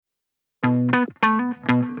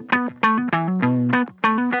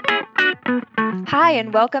Hi,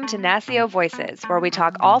 and welcome to NASCIO Voices, where we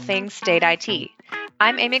talk all things state IT.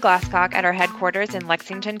 I'm Amy Glasscock at our headquarters in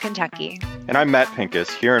Lexington, Kentucky. And I'm Matt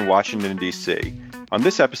Pincus here in Washington, D.C. On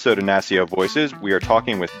this episode of NASCIO Voices, we are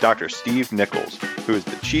talking with Dr. Steve Nichols, who is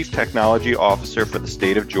the Chief Technology Officer for the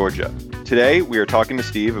state of Georgia. Today, we are talking to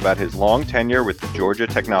Steve about his long tenure with the Georgia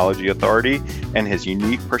Technology Authority and his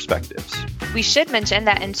unique perspectives. We should mention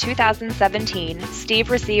that in 2017, Steve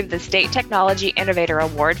received the State Technology Innovator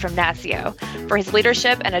Award from NASCIO for his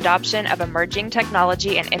leadership and adoption of emerging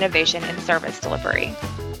technology and innovation in service delivery.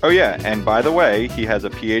 Oh yeah, and by the way, he has a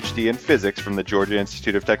PhD in physics from the Georgia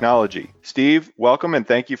Institute of Technology. Steve, welcome and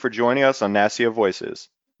thank you for joining us on NASCIO Voices.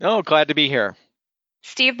 Oh, glad to be here.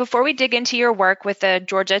 Steve, before we dig into your work with the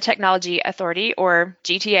Georgia Technology Authority, or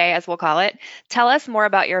GTA as we'll call it, tell us more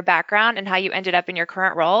about your background and how you ended up in your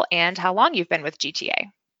current role and how long you've been with GTA.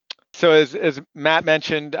 So as Matt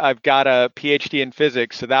mentioned, I've got a PhD in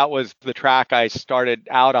physics. So that was the track I started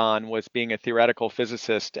out on, was being a theoretical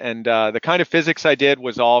physicist. And the kind of physics I did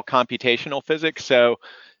was all computational physics. So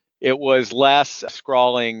it was less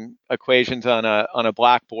scrawling equations on a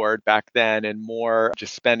blackboard back then and more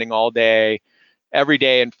just spending all day, every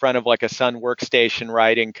day in front of like a Sun workstation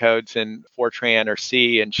writing codes in Fortran or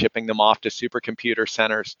C and shipping them off to supercomputer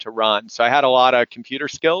centers to run. So I had a lot of computer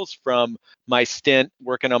skills from my stint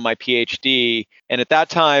working on my PhD. And at that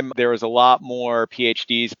time, there was a lot more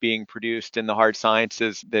PhDs being produced in the hard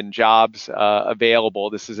sciences than jobs available.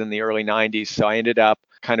 This is in the early 90s. So I ended up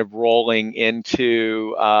kind of rolling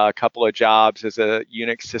into a couple of jobs as a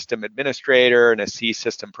Unix system administrator and a C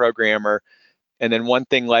system programmer. And then one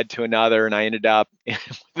thing led to another, and I ended up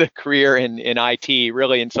with a career in IT,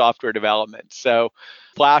 really in software development. So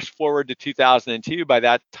flash forward to 2002, by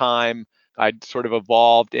that time, I'd sort of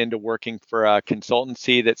evolved into working for a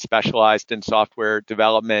consultancy that specialized in software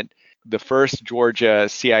development. The first Georgia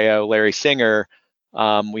CIO, Larry Singer,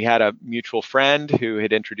 we had a mutual friend who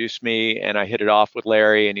had introduced me, and I hit it off with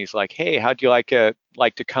Larry, and he's like, hey, how'd you like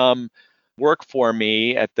to come work for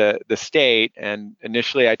me at the state? And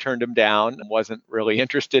initially I turned him down and wasn't really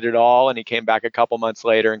interested at all. And he came back a couple months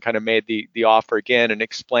later and kind of made the offer again and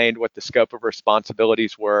explained what the scope of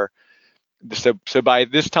responsibilities were. So by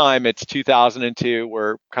this time, it's 2002,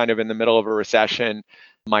 we're kind of in the middle of a recession.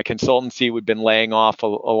 My consultancy, we'd been laying off a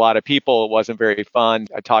lot of people. It wasn't very fun.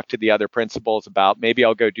 I talked to the other principals about maybe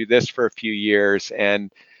I'll go do this for a few years,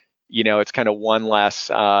 and it's kind of one less,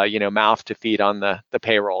 mouth to feed on the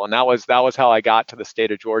payroll. And that was how I got to the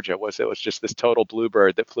state of Georgia. It was just this total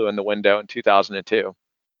bluebird that flew in the window in 2002.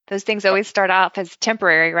 Those things always start off as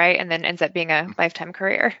temporary, right? And then ends up being a lifetime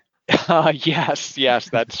career. Yes,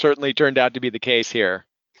 that certainly turned out to be the case here.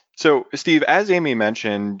 So, Steve, as Amy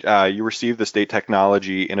mentioned, you received the State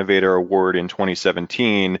Technology Innovator Award in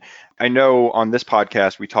 2017. I know on this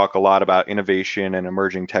podcast, we talk a lot about innovation and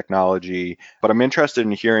emerging technology, but I'm interested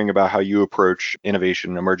in hearing about how you approach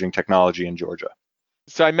innovation and emerging technology in Georgia.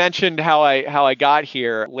 So I mentioned how I got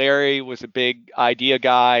here. Larry was a big idea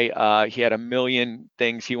guy. He had a million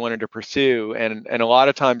things he wanted to pursue. And a lot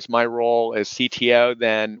of times my role as CTO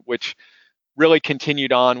then, which really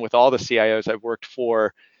continued on with all the CIOs I've worked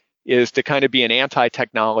for, is to kind of be an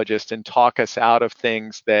anti-technologist and talk us out of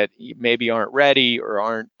things that maybe aren't ready or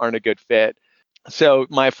aren't a good fit. So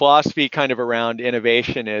my philosophy kind of around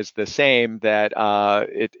innovation is the same, that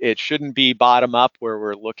it shouldn't be bottom up where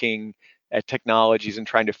we're looking at technologies and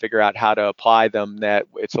trying to figure out how to apply them, that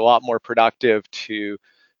it's a lot more productive to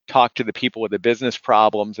talk to the people with the business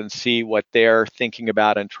problems and see what they're thinking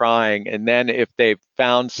about and trying. And then if they've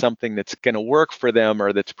found something that's going to work for them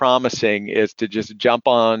or that's promising, is to just jump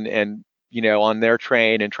on and, on their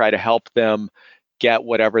train and try to help them get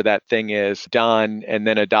whatever that thing is done and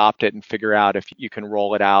then adopt it and figure out if you can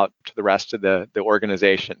roll it out to the rest of the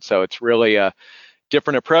organization. So it's really a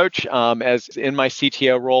different approach. As in my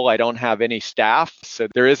CTO role, I don't have any staff. So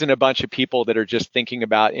there isn't a bunch of people that are just thinking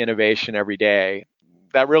about innovation every day.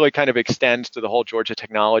 That really kind of extends to the whole Georgia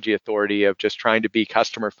Technology Authority of just trying to be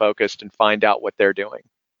customer focused and find out what they're doing.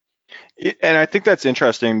 And I think that's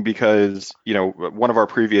interesting because, one of our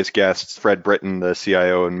previous guests, Fred Britton, the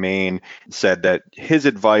CIO in Maine, said that his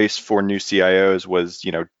advice for new CIOs was,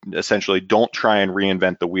 essentially don't try and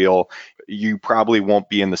reinvent the wheel. You probably won't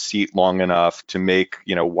be in the seat long enough to make,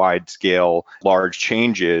 wide scale, large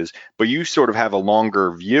changes, but you sort of have a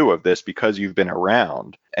longer view of this because you've been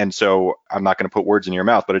around. And so I'm not going to put words in your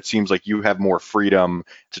mouth, but it seems like you have more freedom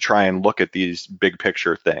to try and look at these big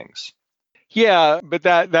picture things. Yeah, but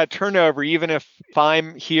that turnover, even if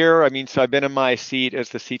I'm here, so I've been in my seat as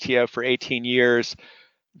the CTO for 18 years.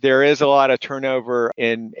 There is a lot of turnover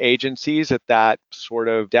in agencies at that sort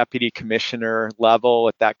of deputy commissioner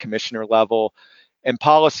level, and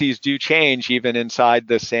policies do change even inside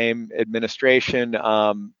the same administration.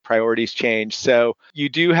 Priorities change. So you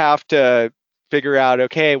do have to figure out,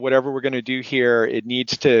 okay, whatever we're going to do here, it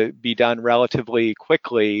needs to be done relatively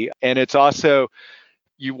quickly. And it's also,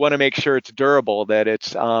 you want to make sure it's durable, that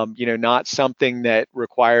it's not something that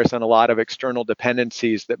requires on a lot of external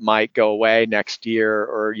dependencies that might go away next year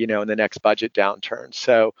or in the next budget downturn.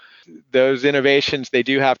 So those innovations, they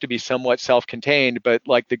do have to be somewhat self-contained, but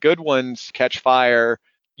like the good ones catch fire,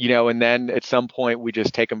 and then at some point we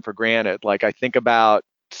just take them for granted. Like I think about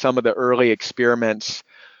some of the early experiments.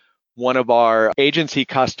 One of our agency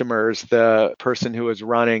customers, the person who was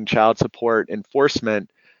running child support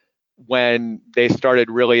enforcement, when they started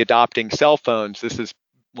really adopting cell phones, this is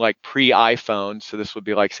like pre-iPhone, so this would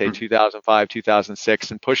be like, say, 2005,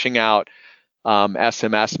 2006, and pushing out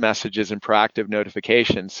SMS messages and proactive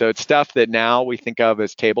notifications. So it's stuff that now we think of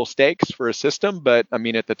as table stakes for a system, but I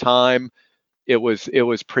mean, at the time, it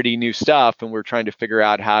was pretty new stuff, and we're trying to figure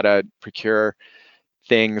out how to procure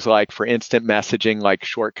things like for instant messaging, like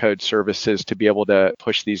short code services, to be able to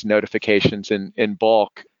push these notifications in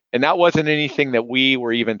bulk. And that wasn't anything that we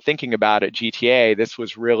were even thinking about at GTA. This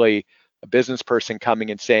was really a business person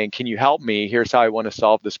coming and saying, can you help me? Here's how I want to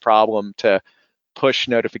solve this problem to push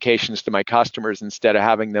notifications to my customers instead of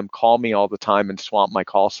having them call me all the time and swamp my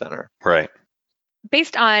call center. Right.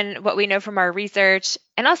 Based on what we know from our research,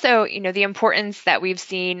 and also, the importance that we've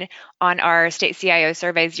seen on our state CIO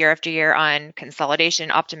surveys year after year on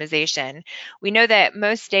consolidation optimization, we know that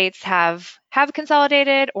most states have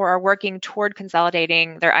consolidated or are working toward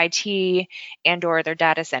consolidating their IT and or their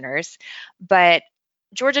data centers. But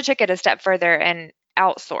Georgia took it a step further and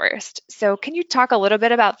outsourced. So can you talk a little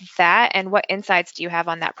bit about that, and what insights do you have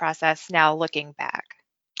on that process now looking back?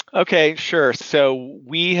 Okay, sure. So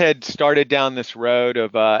we had started down this road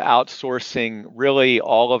of outsourcing really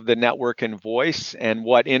all of the network and voice, and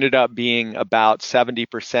what ended up being about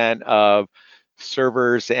 70% of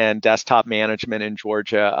servers and desktop management in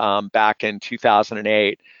Georgia back in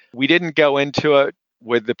 2008. We didn't go into it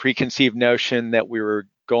with the preconceived notion that we were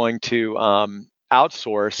going to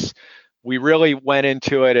outsource. We really went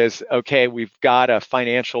into it as, okay, we've got a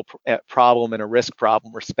financial problem and a risk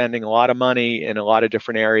problem. We're spending a lot of money in a lot of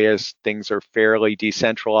different areas. Things are fairly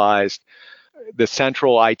decentralized. The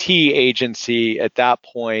central IT agency, at that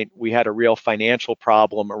point, we had a real financial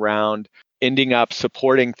problem around ending up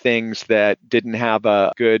supporting things that didn't have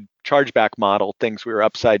a good chargeback model, things we were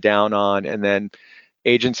upside down on, and then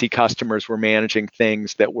agency customers were managing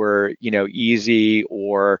things that were, easy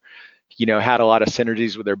or had a lot of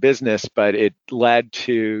synergies with their business, but it led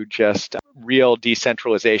to just real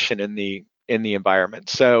decentralization in the environment.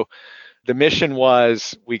 So the mission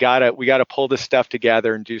was, we gotta pull this stuff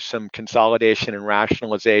together and do some consolidation and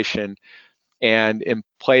rationalization. And in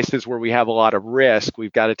places where we have a lot of risk,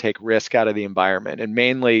 we've got to take risk out of the environment. And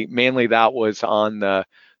mainly that was on the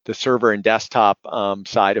server and desktop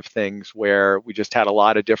side of things, where we just had a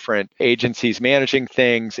lot of different agencies managing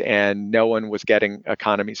things and no one was getting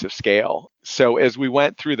economies of scale. So as we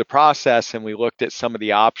went through the process and we looked at some of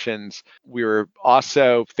the options, we were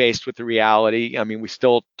also faced with the reality. I mean, we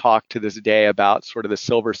still talk to this day about sort of the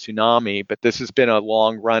silver tsunami, but this has been a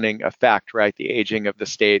long-running effect, right? The aging of the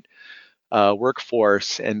state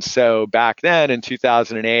workforce. And so back then in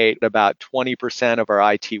 2008, about 20% of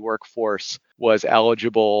our IT workforce was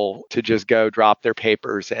eligible to just go drop their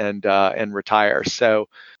papers and retire. So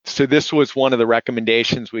this was one of the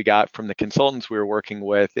recommendations we got from the consultants we were working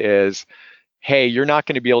with is, hey, you're not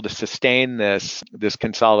going to be able to sustain this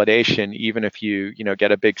consolidation, even if you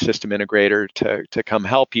get a big system integrator to come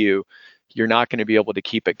help you. You're not going to be able to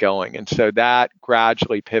keep it going. And so that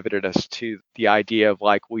gradually pivoted us to the idea of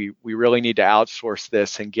like, we really need to outsource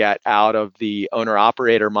this and get out of the owner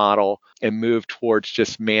operator model and move towards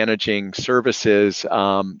just managing services that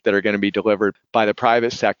are going to be delivered by the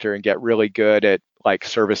private sector, and get really good at like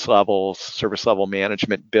service level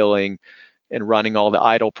management, billing, and running all the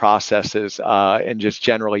idle processes, and just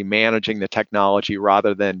generally managing the technology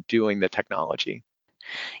rather than doing the technology.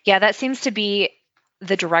 Yeah, that seems to be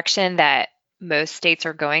the direction that most states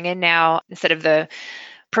are going in now. Instead of the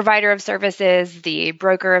provider of services, the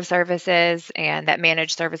broker of services, and that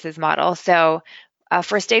managed services model. So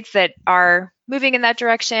for states that are moving in that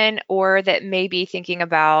direction, or that may be thinking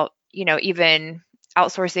about, even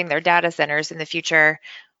outsourcing their data centers in the future,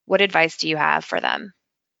 what advice do you have for them?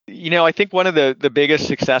 I think one of the biggest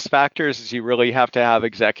success factors is you really have to have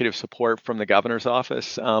executive support from the governor's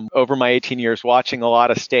office. Over my 18 years watching a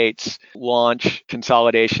lot of states launch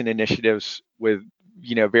consolidation initiatives with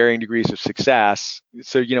varying degrees of success.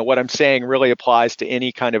 So, what I'm saying really applies to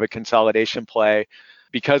any kind of a consolidation play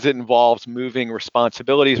because it involves moving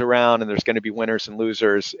responsibilities around and there's going to be winners and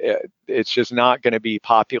losers. It's just not going to be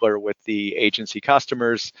popular with the agency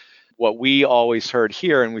customers. What we always heard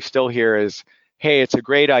here, and we still hear, is, hey, it's a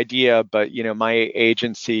great idea, but, my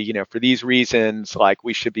agency, for these reasons, like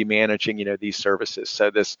we should be managing, these services. So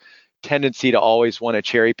this tendency to always want to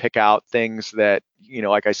cherry pick out things that,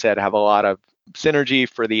 like I said, have a lot of synergy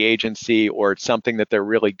for the agency or it's something that they're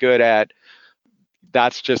really good at.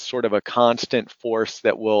 That's just sort of a constant force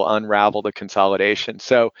that will unravel the consolidation.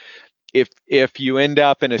 So if you end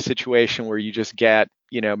up in a situation where you just get,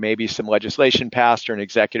 maybe some legislation passed or an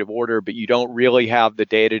executive order, but you don't really have the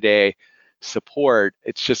day-to-day support,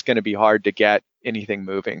 it's just going to be hard to get anything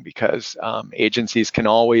moving because agencies can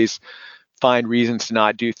always find reasons to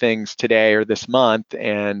not do things today or this month,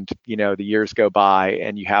 and the years go by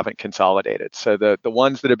and you haven't consolidated. So the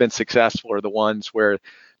ones that have been successful are the ones where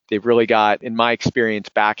they've really got, in my experience,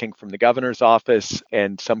 backing from the governor's office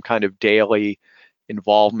and some kind of daily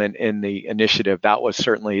involvement in the initiative. That was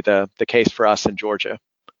certainly the case for us in Georgia.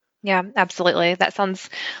 Yeah, absolutely. That sounds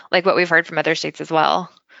like what we've heard from other states as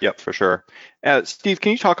well. Yep, for sure. Steve,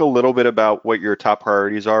 can you talk a little bit about what your top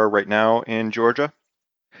priorities are right now in Georgia?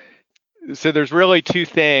 So there's really two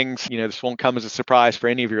things. This won't come as a surprise for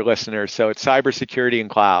any of your listeners. So it's cybersecurity and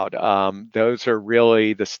cloud. Those are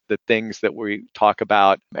really the things that we talk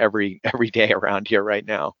about every day around here right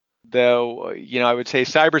now. Though, I would say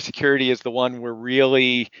cybersecurity is the one we're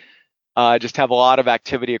really just have a lot of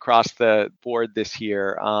activity across the board this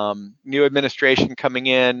year. New administration coming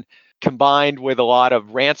in, combined with a lot of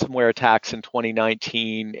ransomware attacks in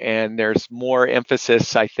 2019, and there's more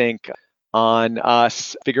emphasis, I think, on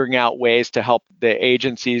us figuring out ways to help the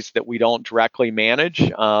agencies that we don't directly manage.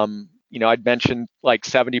 I'd mentioned like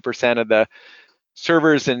 70% of the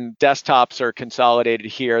servers and desktops are consolidated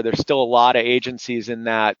here. There's still a lot of agencies in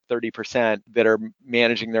that 30% that are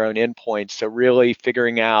managing their own endpoints. So really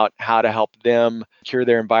figuring out how to help them secure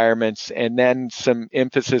their environments, and then some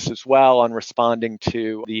emphasis as well on responding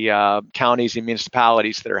to the counties and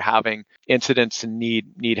municipalities that are having incidents and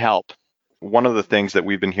need help. One of the things that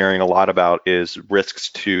we've been hearing a lot about is risks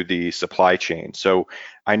to the supply chain. So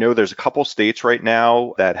I know there's a couple states right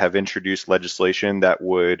now that have introduced legislation that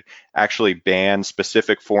would actually ban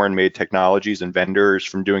specific foreign-made technologies and vendors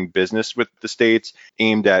from doing business with the states,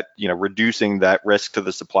 aimed at, reducing that risk to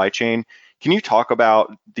the supply chain. Can you talk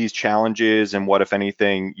about these challenges and what, if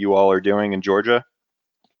anything, you all are doing in Georgia?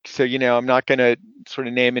 So, I'm not going to sort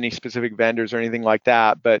of name any specific vendors or anything like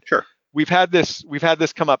that, but sure. We've had this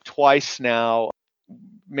come up twice now,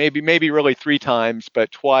 maybe really three times,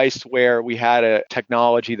 but twice where we had a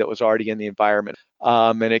technology that was already in the environment.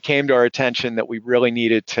 And it came to our attention that we really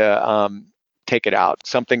needed to take it out.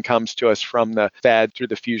 Something comes to us from the Fed through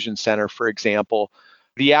the Fusion Center, for example.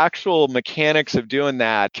 The actual mechanics of doing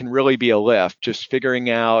that can really be a lift, just figuring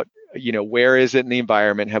out, where is it in the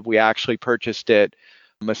environment? Have we actually purchased it?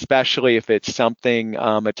 Especially if it's something,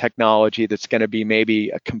 a technology that's going to be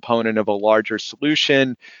maybe a component of a larger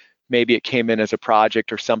solution. Maybe it came in as a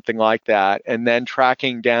project or something like that. And then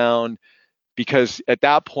tracking down, because at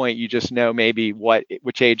that point, you just know maybe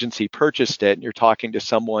which agency purchased it. And you're talking to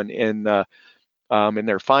someone in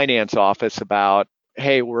their finance office about,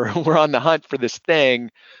 hey, we're on the hunt for this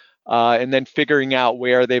thing. And then figuring out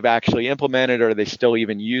where they've actually implemented, or are they still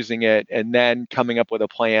even using it, and then coming up with a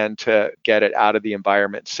plan to get it out of the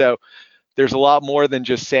environment. So there's a lot more than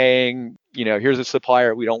just saying, here's a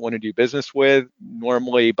supplier we don't want to do business with.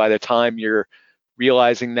 Normally, by the time you're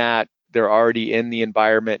realizing that, they're already in the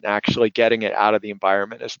environment, and actually getting it out of the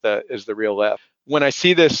environment is the real lift. When I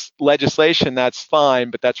see this legislation, that's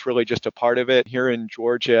fine, but that's really just a part of it. Here in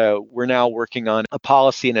Georgia, we're now working on a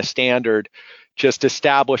policy and a standard, just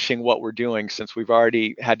establishing what we're doing, since we've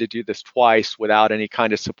already had to do this twice without any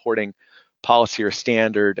kind of supporting policy or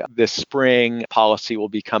standard. This spring, policy will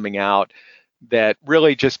be coming out that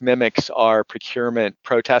really just mimics our procurement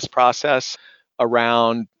protest process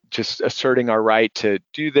around just asserting our right to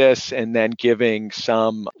do this, and then giving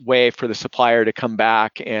some way for the supplier to come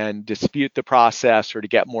back and dispute the process, or to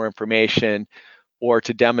get more information, or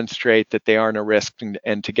to demonstrate that they aren't a risk,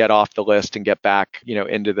 and to get off the list and get back,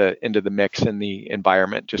 into the mix in the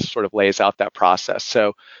environment. Just sort of lays out that process.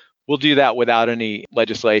 So we'll do that without any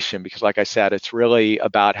legislation, because like I said, it's really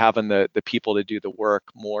about having the people to do the work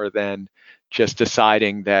more than just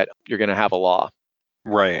deciding that you're going to have a law.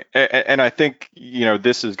 Right. And I think,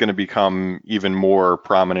 this is going to become even more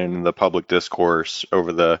prominent in the public discourse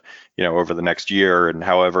over the next year and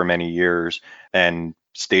however many years. And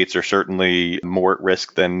states are certainly more at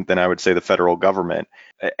risk than I would say the federal government.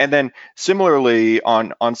 And then similarly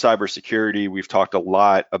on cybersecurity, we've talked a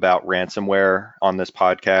lot about ransomware on this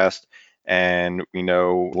podcast. And we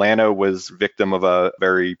know Lano was victim of a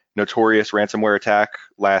very notorious ransomware attack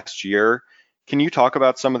last year. Can you talk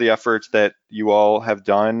about some of the efforts that you all have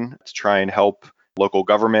done to try and help local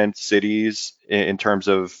government, cities in terms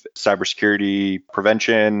of cybersecurity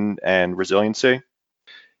prevention and resiliency?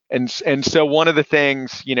 And so one of the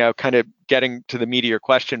things, kind of getting to the meat of your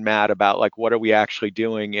question, Matt, about like what are we actually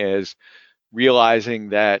doing is realizing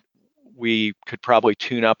that we could probably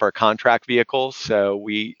tune up our contract vehicles. So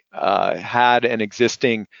we had an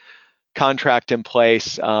existing contract in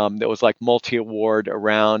place that was like multi-award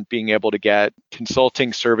around being able to get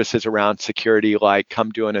consulting services around security, like come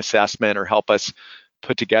do an assessment or help us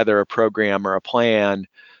put together a program or a plan.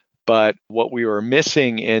 But what we were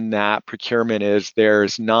missing in that procurement is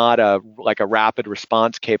there's not a rapid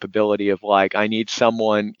response capability of like, I need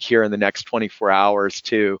someone here in the next 24 hours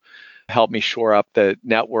to help me shore up the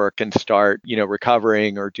network and start,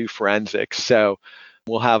 recovering or do forensics. So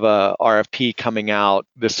we'll have a RFP coming out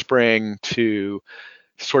this spring to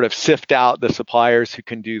sort of sift out the suppliers who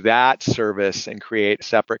can do that service and create a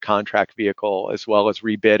separate contract vehicle, as well as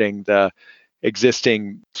rebidding the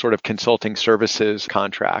existing sort of consulting services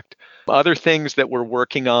contract. Other things that we're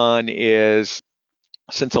working on is,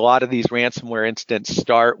 since a lot of these ransomware incidents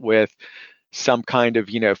start with some kind of,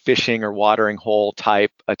 phishing or watering hole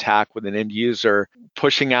type attack with an end user,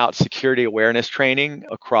 pushing out security awareness training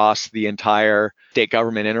across the entire state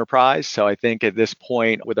government enterprise. So I think at this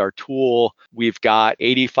point with our tool, we've got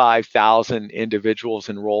 85,000 individuals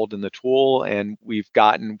enrolled in the tool, and we've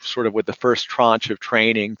gotten sort of with the first tranche of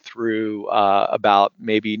training through about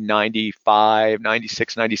maybe 95,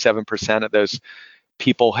 96, 97% of those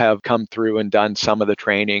people have come through and done some of the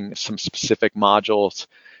training, some specific modules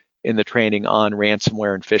in the training on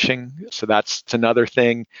ransomware and phishing. So that's another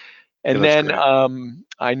thing. And then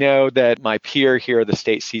I know that my peer here, the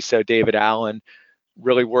state CISO, David Allen,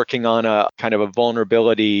 really working on a kind of a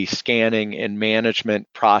vulnerability scanning and management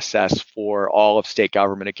process for all of state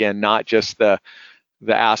government. Again, not just the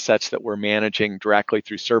assets that we're managing directly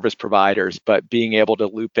through service providers, but being able to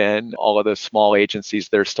loop in all of those small agencies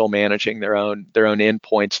that are still managing their own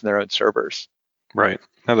endpoints and their own servers. Right.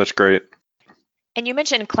 No, that's great. And you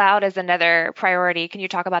mentioned cloud as another priority. Can you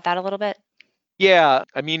talk about that a little bit? Yeah,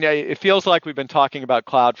 I mean, it feels like we've been talking about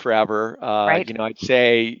cloud forever. Right. I'd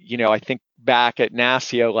say, I think back at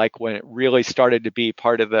NASCIO, like when it really started to be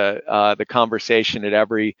part of the conversation at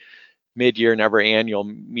every mid-year and every annual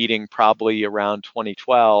meeting, probably around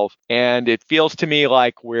 2012. And it feels to me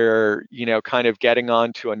like we're, kind of getting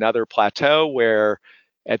onto another plateau where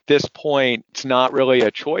at this point, it's not really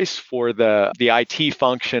a choice for the IT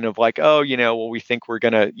function of like, we think we're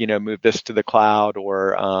going to, move this to the cloud,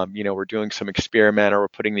 or, we're doing some experiment, or we're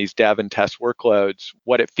putting these dev and test workloads.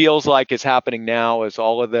 What it feels like is happening now is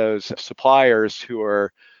all of those suppliers who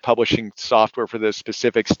are publishing software for those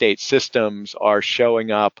specific state systems are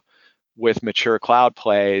showing up with mature cloud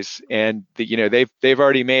plays, and they've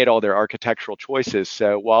already made all their architectural choices.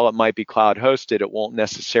 So while it might be cloud hosted, it won't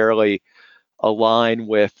necessarily align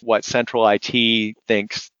with what central IT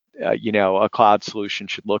thinks, a cloud solution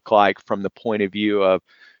should look like from the point of view of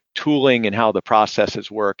tooling and how the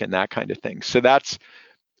processes work and that kind of thing. So that's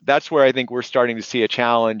where I think we're starting to see a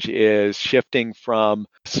challenge, is shifting from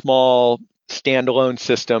small standalone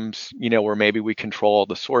systems, where maybe we control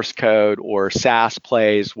the source code, or SaaS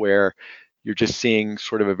plays where you're just seeing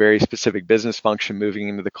sort of a very specific business function moving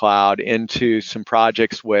into the cloud, into some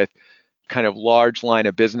projects with kind of large line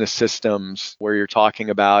of business systems where you're talking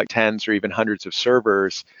about tens or even hundreds of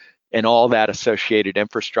servers and all that associated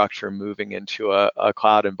infrastructure moving into a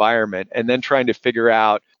cloud environment, and then trying to figure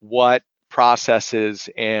out what processes,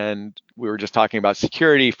 and we were just talking about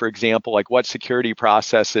security, for example, like what security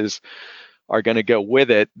processes are going to go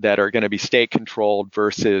with it that are going to be state controlled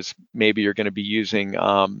versus maybe you're going to be using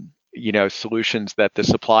solutions that the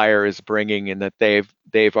supplier is bringing and that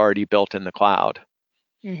they've already built in the cloud.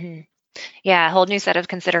 Mm-hmm. Yeah, a whole new set of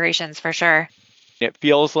considerations for sure. It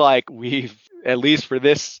feels like we've, at least for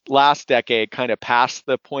this last decade, kind of passed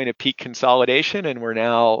the point of peak consolidation, and we're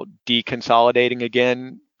now deconsolidating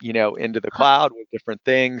again, into the cloud with different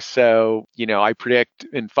things. So, I predict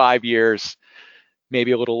in 5 years,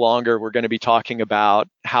 maybe a little longer, we're going to be talking about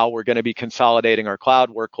how we're going to be consolidating our cloud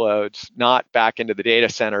workloads, not back into the data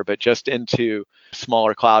center, but just into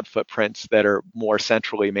smaller cloud footprints that are more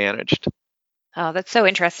centrally managed. Oh, that's so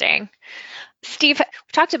interesting. Steve,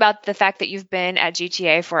 we talked about the fact that you've been at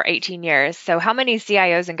GTA for 18 years. So how many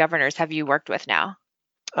CIOs and governors have you worked with now?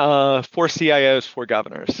 For CIOs, for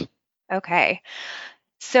governors. Okay.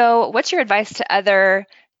 So what's your advice to other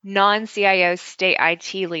non-CIO state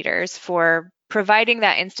IT leaders for providing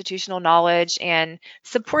that institutional knowledge and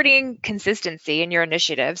supporting consistency in your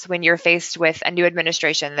initiatives when you're faced with a new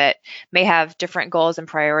administration that may have different goals and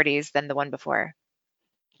priorities than the one before?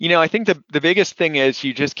 I think the biggest thing is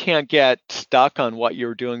you just can't get stuck on what you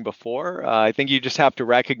were doing before. I think you just have to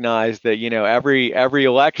recognize that, every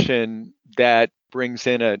election that brings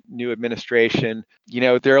in a new administration,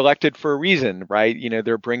 they're elected for a reason, right?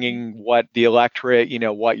 They're bringing what the electorate,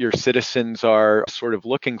 what your citizens are sort of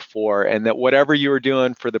looking for, and that whatever you were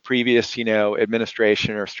doing for the previous,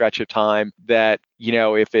 administration or stretch of time, that,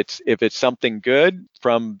 if it's something good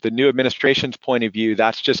from the new administration's point of view,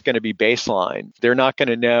 that's just going to be baseline. They're not going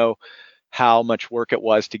to know how much work it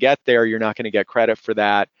was to get there. You're not going to get credit for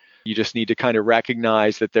that. You just need to kind of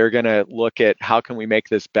recognize that they're going to look at how can we make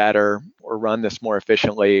this better or run this more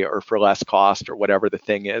efficiently or for less cost or whatever the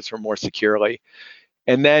thing is or more securely.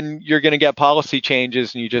 And then you're going to get policy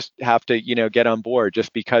changes and you just have to, get on board.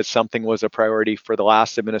 Just because something was a priority for the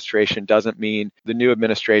last administration doesn't mean the new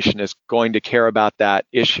administration is going to care about that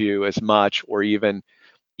issue as much or even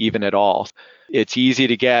at all. It's easy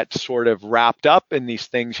to get sort of wrapped up in these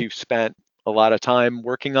things you've spent a lot of time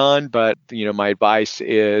working on, but my advice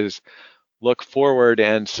is look forward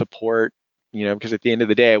and support, because at the end of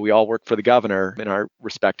the day, we all work for the governor in our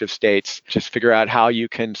respective states. Just figure out how you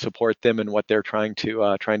can support them and what they're trying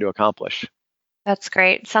to accomplish. That's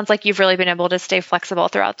great. Sounds like you've really been able to stay flexible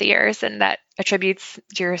throughout the years, and that attributes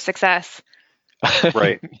to your success.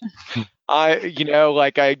 Right.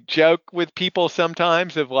 I joke with people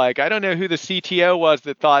sometimes of I don't know who the CTO was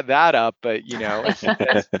that thought that up, but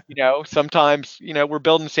sometimes, we're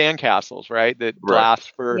building sandcastles, right? That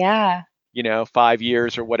last for, 5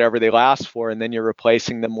 years or whatever they last for. And then you're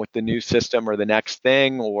replacing them with the new system or the next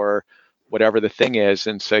thing or whatever the thing is.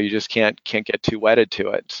 And so you just can't get too wedded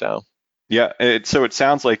to it. So. Yeah, so it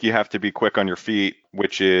sounds like you have to be quick on your feet,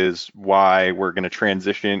 which is why we're going to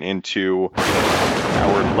transition into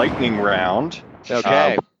our lightning round.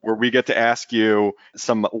 Okay. Where we get to ask you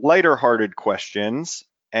some lighter-hearted questions.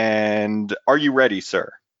 And are you ready,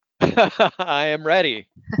 sir? I am ready.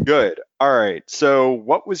 Good. All right. So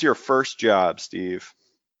what was your first job, Steve?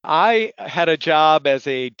 I had a job as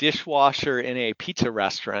a dishwasher in a pizza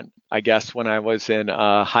restaurant, I guess, when I was in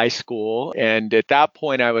high school. And at that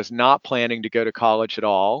point, I was not planning to go to college at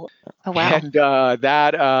all. Oh, wow. And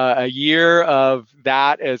a year of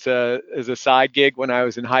that as a side gig when I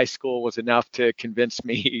was in high school was enough to convince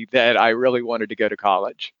me that I really wanted to go to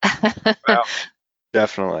college. Wow.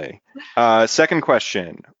 Definitely. Second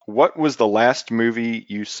question. What was the last movie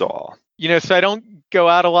you saw? So I don't go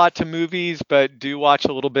out a lot to movies, but do watch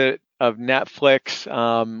a little bit of Netflix.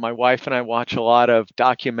 My wife and I watch a lot of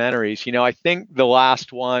documentaries. I think the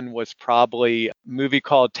last one was probably a movie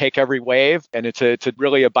called Take Every Wave, and it's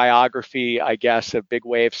really a biography, I guess, of big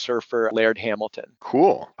wave surfer Laird Hamilton.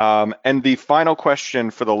 Cool. And the final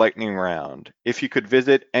question for the lightning round. If you could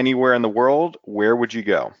visit anywhere in the world, where would you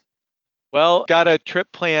go? Well, got a trip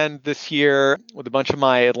planned this year with a bunch of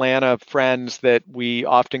my Atlanta friends that we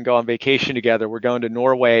often go on vacation together. We're going to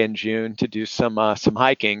Norway in June to do some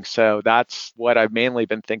hiking. So that's what I've mainly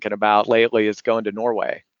been thinking about lately is going to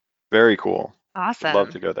Norway. Very cool. Awesome. I'd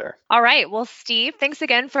love to go there. All right. Well, Steve, thanks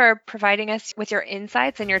again for providing us with your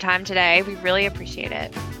insights and your time today. We really appreciate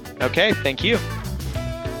it. Okay. Thank you.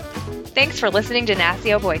 Thanks for listening to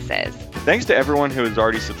NASCIO Voices. Thanks to everyone who has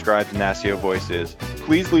already subscribed to NASCIO Voices.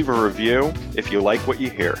 Please leave a review if you like what you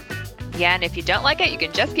hear. Yeah, and if you don't like it, you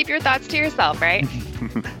can just keep your thoughts to yourself, right?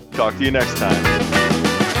 Talk to you next time.